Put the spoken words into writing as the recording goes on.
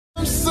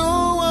I'm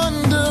so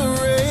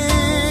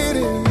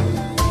underrated.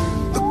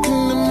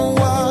 Looking at my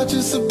watch,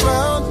 it's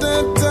about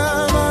that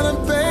time I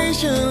done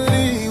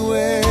patiently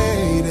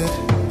waited.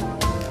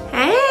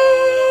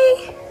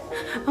 Hey!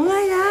 Oh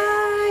my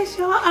gosh,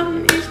 y'all,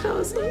 I'm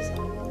so sorry.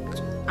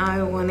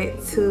 I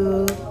wanted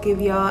to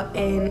give y'all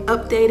an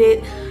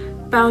updated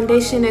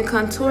foundation and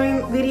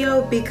contouring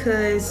video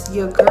because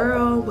your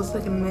girl was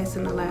looking a mess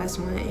in the last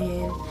one,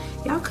 and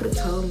y'all could have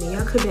told me.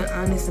 Y'all could have been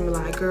honest and be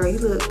like, girl, you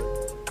look...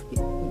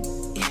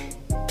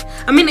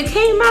 I mean, it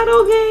came out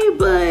okay,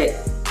 but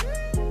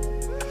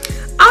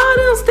all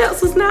them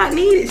steps was not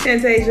needed,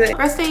 Shantasia.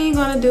 First thing you're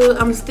gonna do,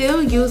 I'm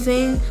still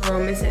using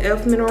it's an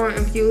e.l.f. Mineral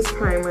Infused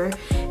Primer,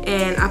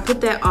 and I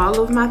put that all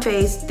over my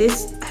face.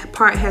 This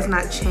part has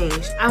not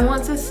changed. I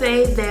want to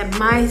say that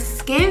my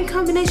skin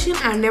combination,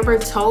 I never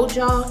told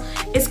y'all,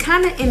 it's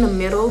kind of in the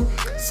middle.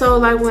 So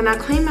like when I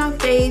clean my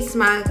face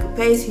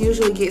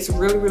usually gets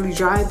really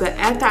dry, but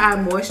after I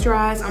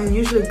moisturize, I'm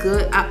usually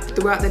good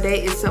throughout the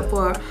day except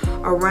for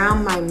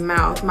around my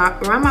mouth.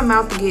 Around my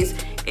mouth it gets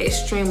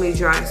extremely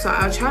dry, so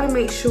I'll try to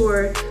make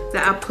sure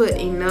that I put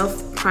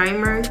enough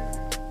primer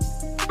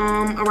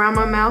around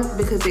my mouth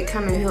because it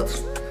kind of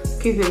helps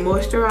keep it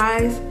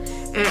moisturized.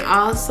 And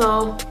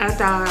also,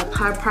 after I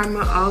apply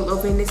primer all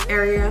over in this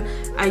area,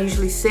 I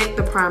usually set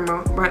the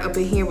primer right up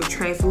in here with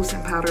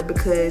translucent powder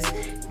because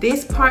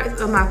this part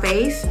of my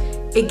face,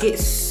 it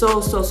gets so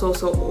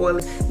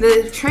oily.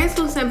 The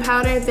translucent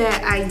powder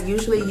that I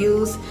usually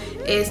use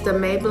is the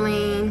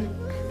Maybelline,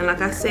 and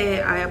like I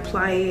said, I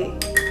apply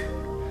it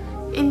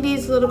in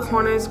these little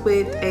corners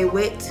with a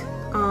wet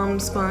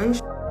sponge.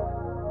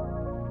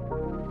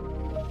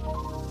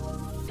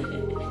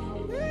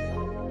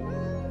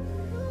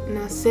 And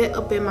I set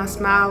up in my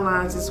smile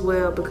lines as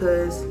well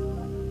because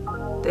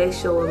they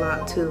show a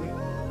lot too,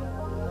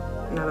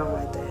 and I don't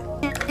like that.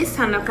 It's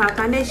time to apply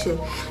foundation.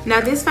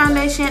 Now this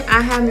foundation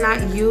I have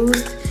not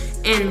used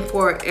in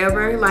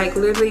forever, like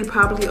literally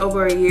probably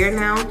over a year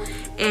now,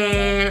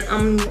 and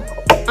I'm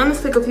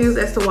honestly confused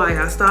as to why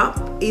I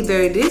stopped.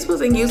 Either this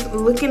wasn't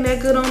looking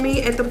that good on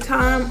me at the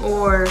time,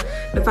 or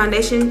the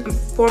foundation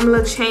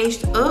formula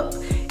changed up.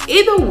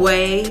 Either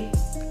way,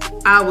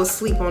 I will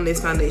sleep on this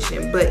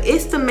foundation, but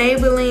it's the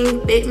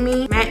Maybelline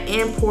Fitme Matte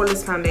and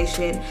Poreless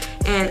Foundation,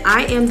 and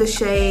I am the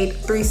shade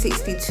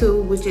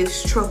 362, which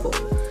is Truffle.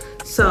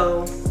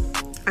 So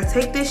I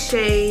take this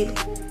shade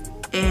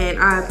and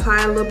I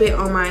apply a little bit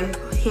on my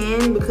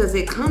hand because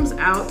it comes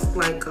out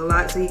like a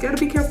lot, so you gotta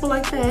be careful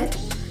like that.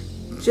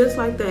 Just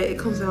like that, it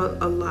comes out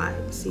a lot.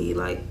 See,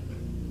 like,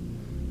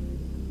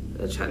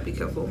 I try to be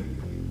careful.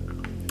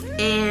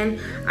 And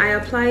I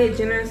apply it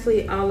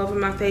generously all over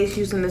my face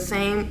using the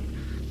same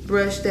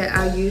brush that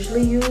I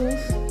usually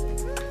use,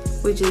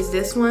 which is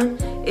this one.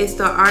 It's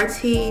the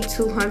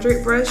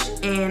RT200 brush,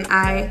 and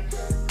I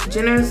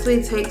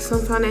generously take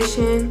some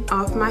foundation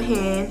off my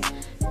hand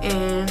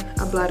and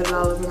I blot it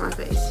all over my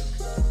face.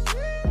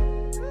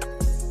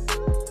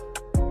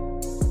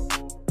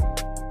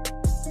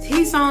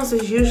 T-zones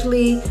is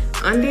usually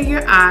under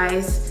your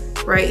eyes,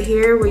 right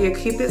here where your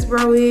cupid's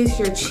bow is,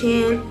 your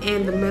chin,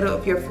 and the middle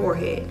of your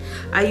forehead.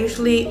 I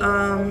usually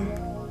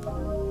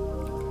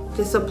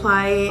just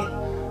apply it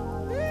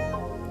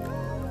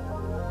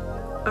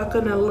like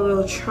in a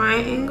little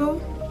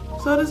triangle,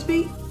 so to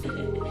speak.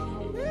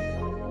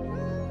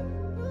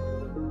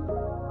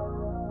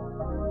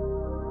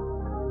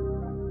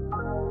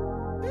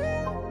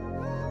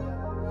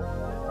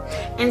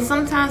 And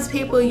sometimes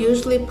people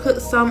usually put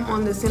some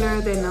on the center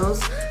of their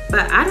nose,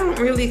 but I don't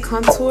really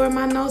contour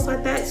my nose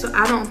like that, so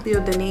I don't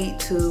feel the need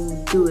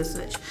to do as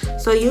such.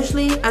 So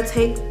usually I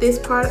take this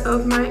part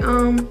of my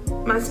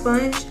my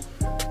sponge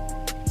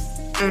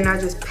and I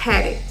just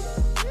pat it.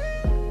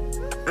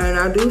 And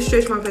I do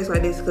stretch my face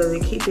like this because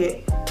it keeps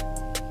it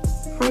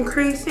from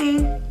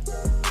creasing,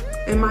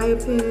 in my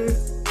opinion.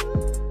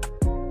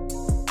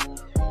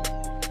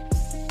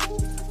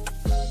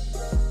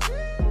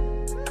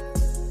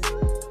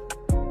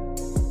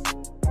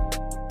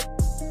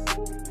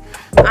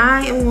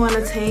 I am going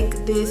to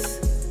take this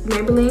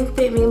Maybelline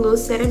Fitme little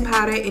setting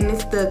powder, and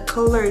it's the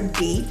color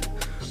Deep,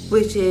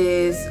 which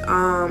is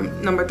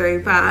number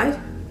 35.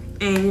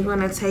 And you're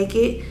going to take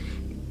it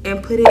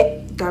and put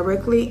it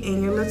directly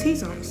in your little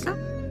T-zones.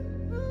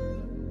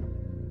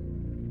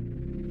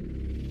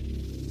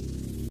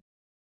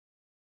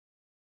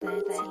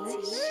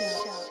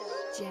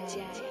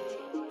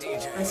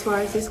 As far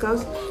as this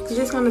goes, you're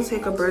just going to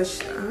take a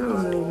brush. I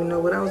don't even know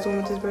what I was doing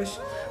with this brush,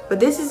 but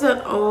this is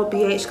an old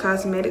BH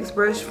Cosmetics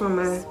brush from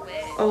an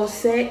old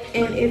set,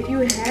 and if you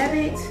have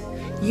it,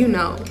 you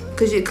know,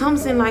 because it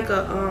comes in like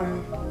a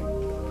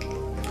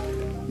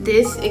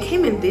it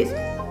came in this,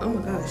 oh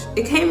my gosh,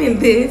 it came in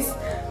this,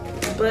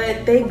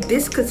 but they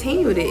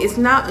discontinued it. It's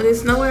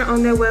nowhere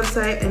on their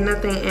website and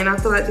nothing, and I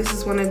feel like this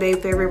is one of their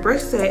favorite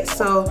brush sets.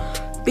 So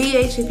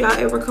BH, if y'all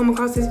ever come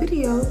across this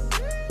video,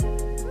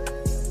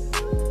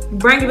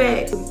 bring it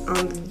back,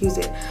 use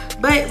it.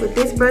 But with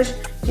this brush,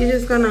 you're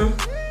just gonna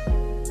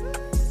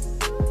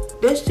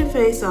dust your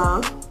face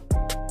off.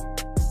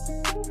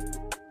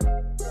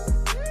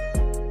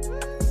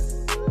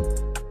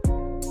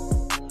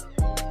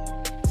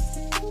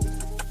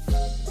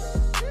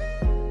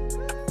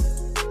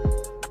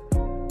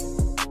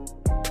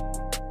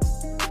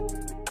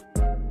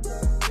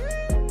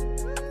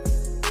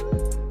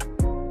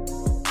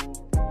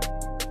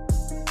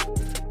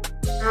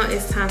 Now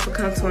it's time for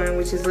contouring,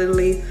 which is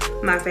literally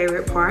my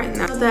favorite part.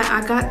 Now that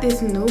I got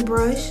this new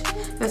brush,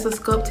 that's a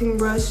sculpting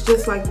brush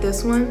just like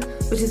this one,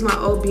 which is my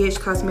old BH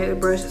Cosmetic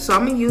brush. So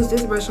I'm gonna use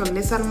this brush on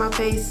this side of my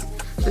face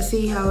to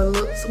see how it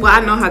looks. Well, I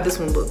know how this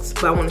one looks,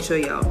 but I want to show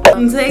y'all.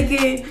 I'm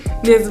taking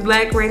this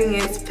black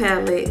Radiance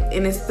palette,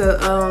 and it's the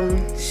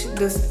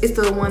it's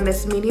the one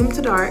that's medium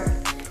to dark.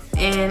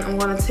 And I'm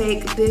gonna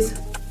take this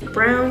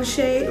brown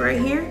shade right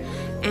here,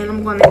 and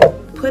I'm gonna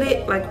put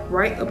it like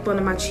right up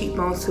under my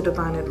cheekbones to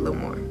define it a little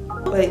more.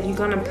 But you're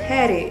gonna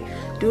pat it.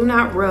 Do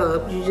not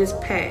rub. You just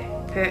pat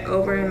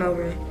over and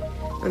over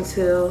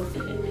until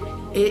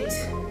it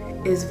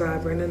is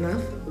vibrant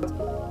enough.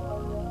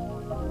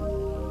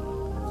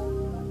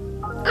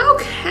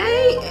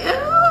 Okay,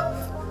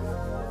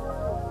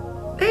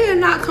 they are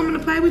not coming to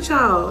play with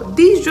y'all.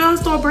 These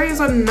drugstore brands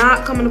are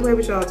not coming to play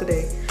with y'all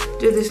today.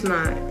 They're just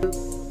not.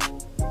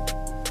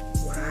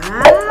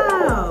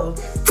 Wow.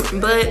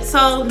 But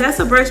so that's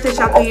a brush that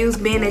y'all can use,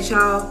 being that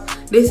y'all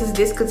this is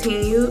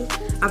discontinued.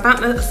 I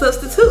found a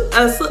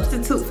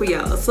substitute for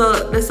y'all.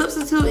 So the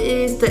substitute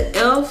is the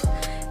e.l.f.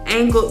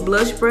 angled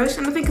blush brush,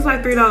 and I think it's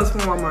like $3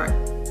 from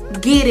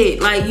Walmart. Get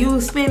it. Like, you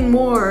spend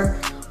more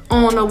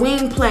on a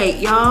wing plate,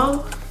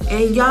 y'all.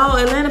 And y'all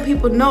Atlanta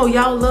people know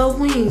y'all love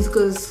wings,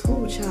 because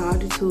oh child, I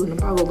do too, and I'm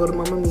probably gonna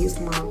go to Mama Mia's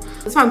tomorrow.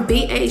 It's my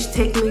BH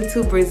Take Me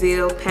to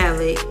Brazil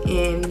palette,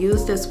 and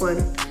use this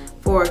one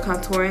for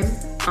contouring.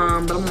 But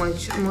I'm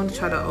gonna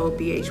try the old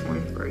BH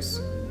one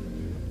first.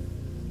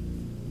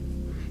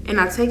 And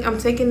I'm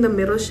taking the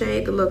middle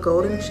shade, the little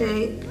golden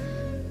shade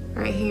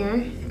right here,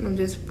 and I'm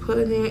just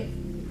putting it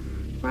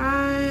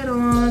right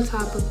on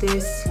top of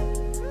this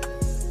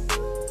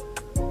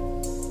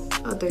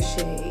other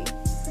shade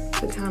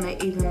to kind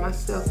of even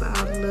myself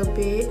out a little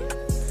bit,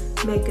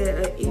 make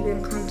it an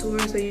even contour.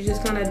 So you're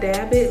just gonna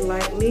dab it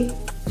lightly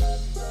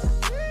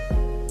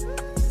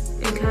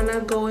and kind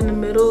of go in the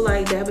middle,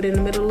 like dab it in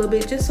the middle a little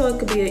bit, just so it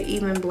could be an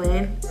even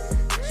blend,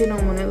 because you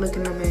don't want it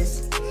looking a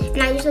mess.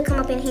 And I usually come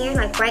up in here,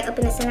 like right up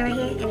in the center right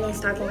here, and then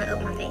start going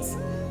up my face.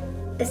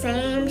 The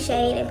same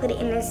shade, and put it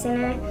in the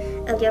center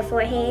of your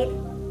forehead.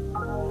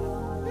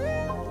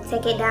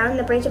 Take it down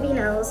the bridge of your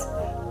nose,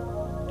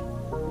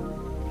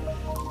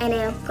 and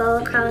then go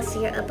across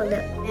your upper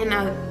lip. And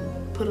I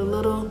put a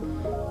little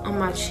on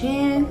my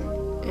chin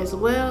as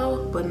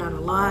well, but not a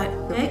lot.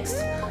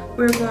 Next,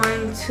 we're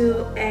going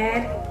to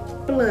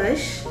add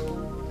blush,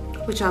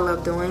 which I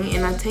love doing.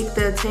 And I take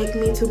the Take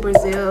Me to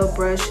Brazil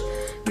brush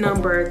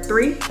number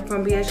 3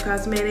 from BH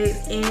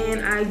Cosmetics,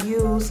 and I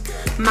use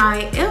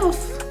my e.l.f.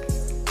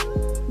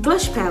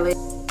 blush palette.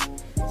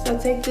 So I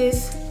take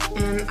this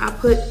and I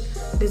put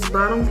this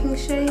bottom pink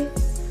shade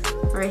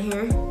right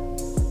here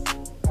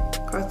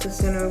across the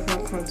center of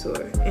my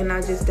contour, and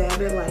I just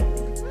dab it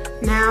lightly.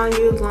 Now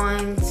you're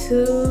going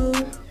to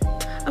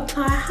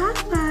apply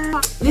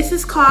highlight. This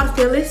is called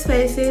Fearless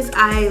Faces.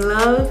 I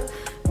love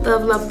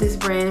this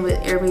brand with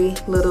every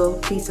little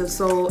piece of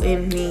soul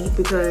in me,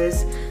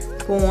 because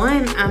for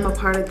one, I'm a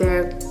part of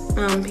their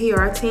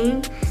PR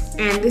team,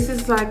 and this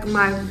is like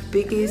my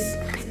biggest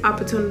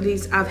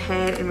opportunities I've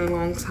had in a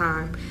long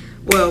time.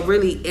 Well,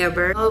 really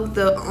ever. I love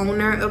the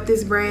owner of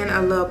this brand.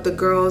 I love the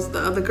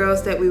other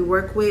girls that we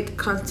work with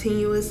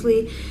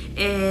continuously,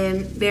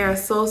 and they are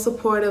so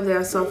supportive, they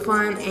are so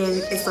fun,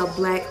 and it's a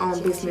black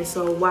owned business,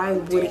 so why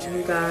wouldn't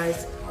you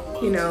guys,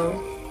 you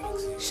know,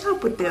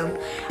 shop with them?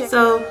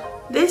 So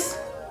this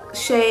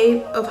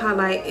shade of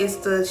highlight is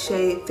the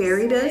shade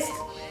Fairy Dust,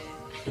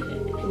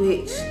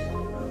 which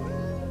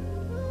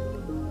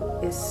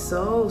is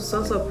so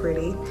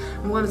pretty.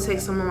 I'm going to take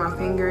some on my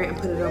finger and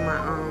put it on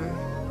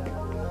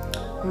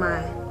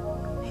my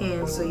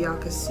hand so y'all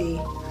can see,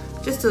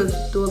 just to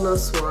do a little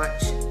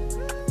swatch.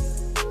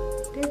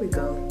 There we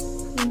go.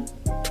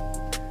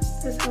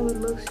 That's how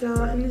it looks,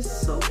 y'all, and it's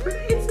so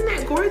pretty. Isn't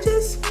that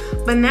gorgeous?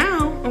 But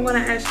now I'm gonna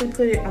actually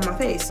put it on my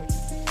face.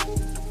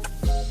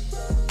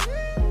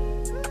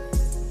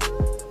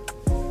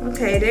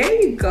 Okay,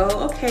 there you go.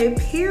 Okay,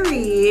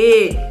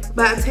 period.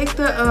 But I take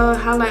the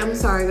highlight. I'm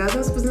sorry guys, I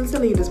wasn't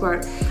telling you this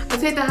part. I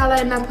take the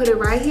highlight and I put it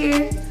right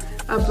here.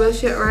 I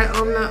brush it right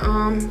on the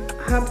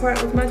high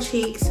part of my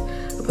cheeks.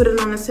 I put it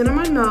on the center of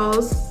my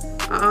nose.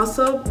 I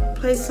also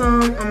place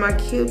some on my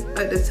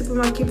at the tip of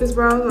my cupid's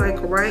brow, like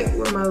right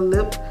where my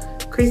lip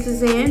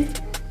creases in.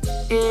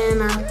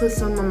 And I put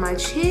some on my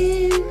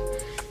chin.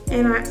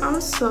 And I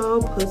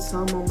also put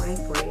some on my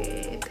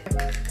forehead.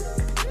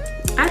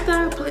 After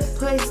I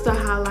place the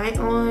highlight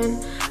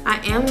on, I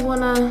am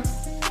gonna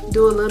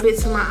do a little bit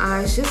to my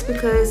eyes, just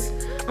because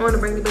I want to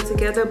bring it back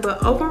together.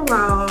 But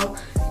overall,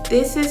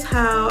 this is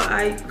how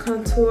I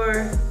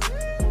contour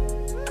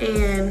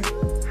and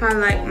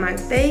highlight my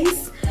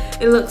face.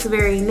 It looks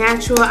very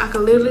natural. I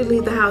could literally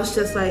leave the house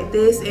just like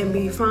this and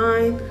be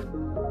fine.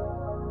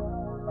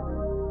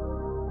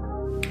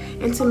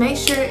 And to make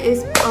sure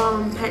it's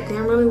packed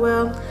in really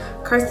well,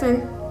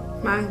 Kirsten,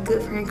 my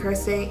good friend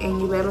Kirsten,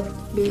 and you better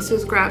be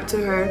subscribed to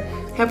her.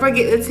 Help her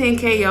get the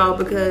 10K, y'all,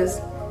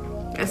 because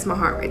that's my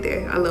heart right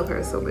there. I love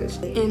her so much.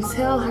 And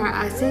tell her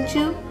I sent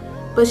you,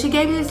 But she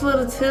gave me this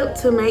little tip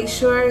to make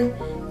sure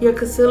your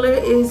concealer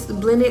is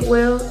blended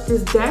well.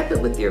 Just dab it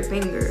with your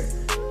finger.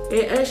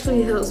 It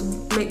actually helps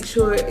make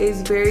sure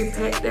it's very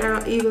packed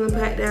down, evenly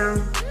packed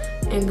down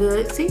and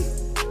good. See,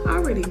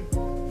 already.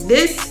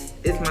 This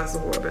is my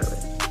Sephora belly.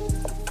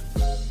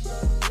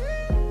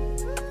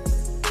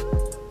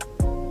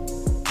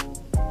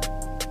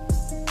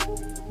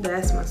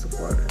 That's my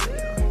Sephora belly,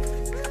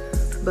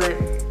 y'all. But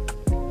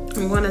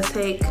I'm gonna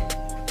take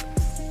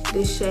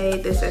this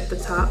shade that's at the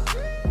top,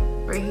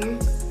 right here,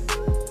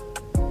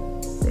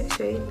 that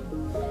shade,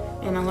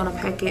 and I'm gonna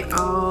pack it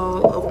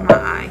all over my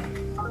eye.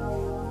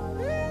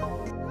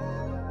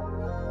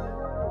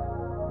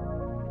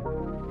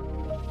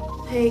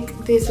 Take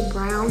this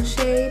brown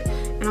shade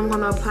and I'm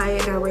gonna apply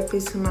it directly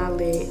to my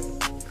lid.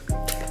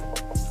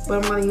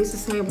 But I'm gonna use the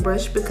same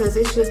brush because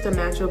it's just a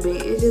natural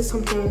bit. It's just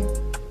something,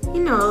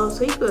 you know,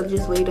 so you could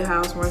just leave the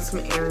house, run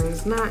some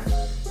errands,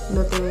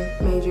 nothing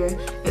major.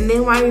 And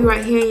then while you're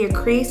right here in your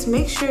crease,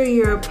 make sure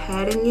you're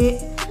patting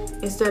it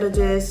instead of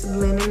just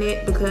blending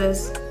it,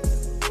 because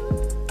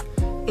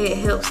it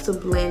helps to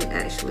blend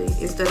actually.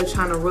 Instead of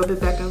trying to rub it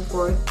back and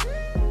forth,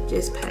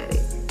 just pat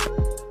it.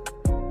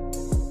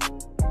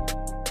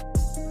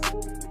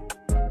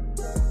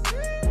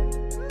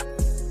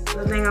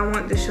 The thing I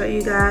want to show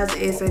you guys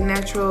is a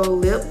natural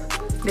lip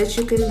that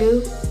you can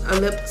do, a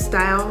lip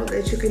style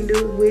that you can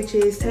do, which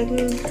is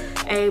taking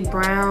a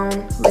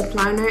brown lip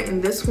liner,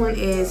 and this one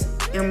is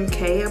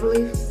MK, I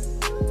believe.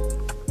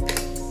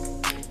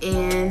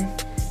 And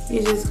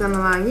you're just gonna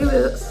line your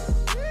lips.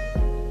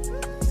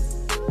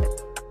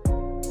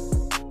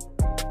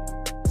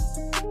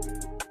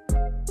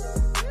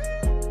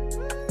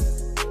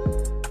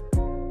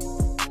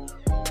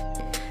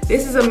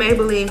 This is a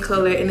Maybelline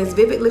color and it's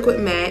Vivid Liquid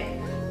Matte,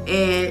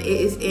 and it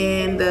is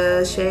in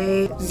the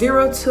shade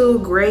 02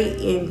 Gray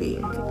Envy.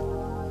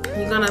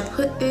 You're gonna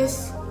put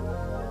this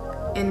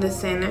in the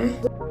center.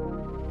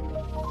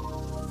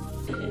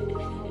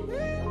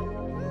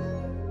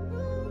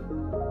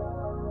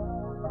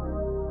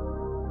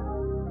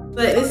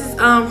 But this is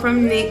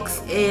from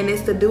NYX, and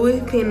it's the Dewy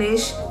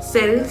Finish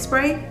Setting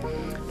Spray,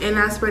 and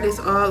I spray this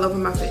all over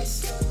my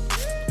face.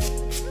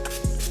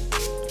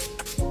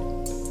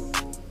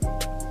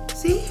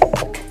 See?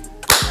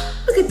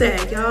 Look at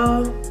that,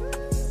 y'all.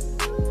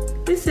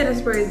 This setting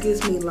spray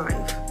gives me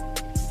life.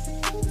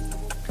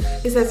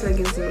 This setting spray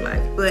gives me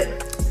life. But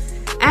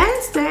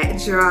as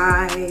that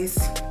dries,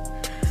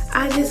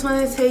 I just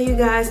want to tell you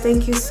guys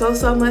thank you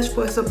so much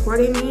for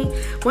supporting me.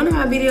 One of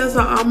my videos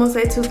are almost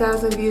at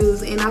 2,000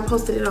 views, and I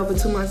posted it over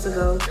 2 months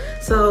ago.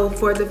 So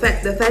for the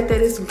fact that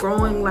it's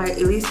growing like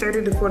at least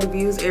 30 to 40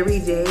 views every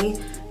day,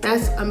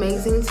 that's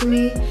amazing to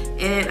me,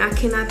 and I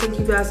cannot thank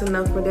you guys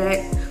enough for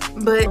that.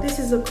 But this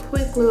is a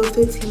quick little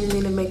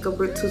 15-minute makeup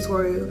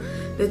tutorial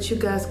that you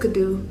guys could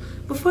do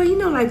before, you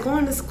know, like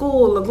going to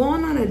school or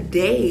going on a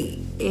date.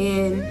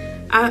 And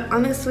I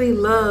honestly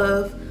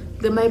love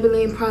the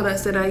Maybelline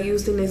products that I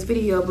used in this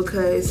video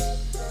because,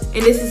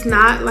 and this is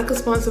not like a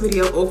sponsor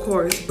video, of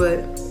course, but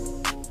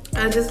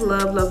I just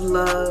love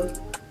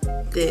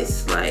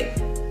this. Like,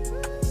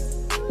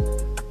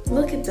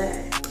 look at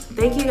that.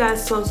 Thank you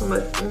guys so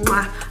much.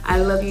 Mwah. I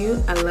love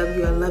you. I love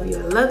you. I love you.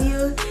 I love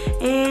you.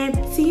 And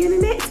see you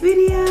in the next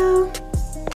video.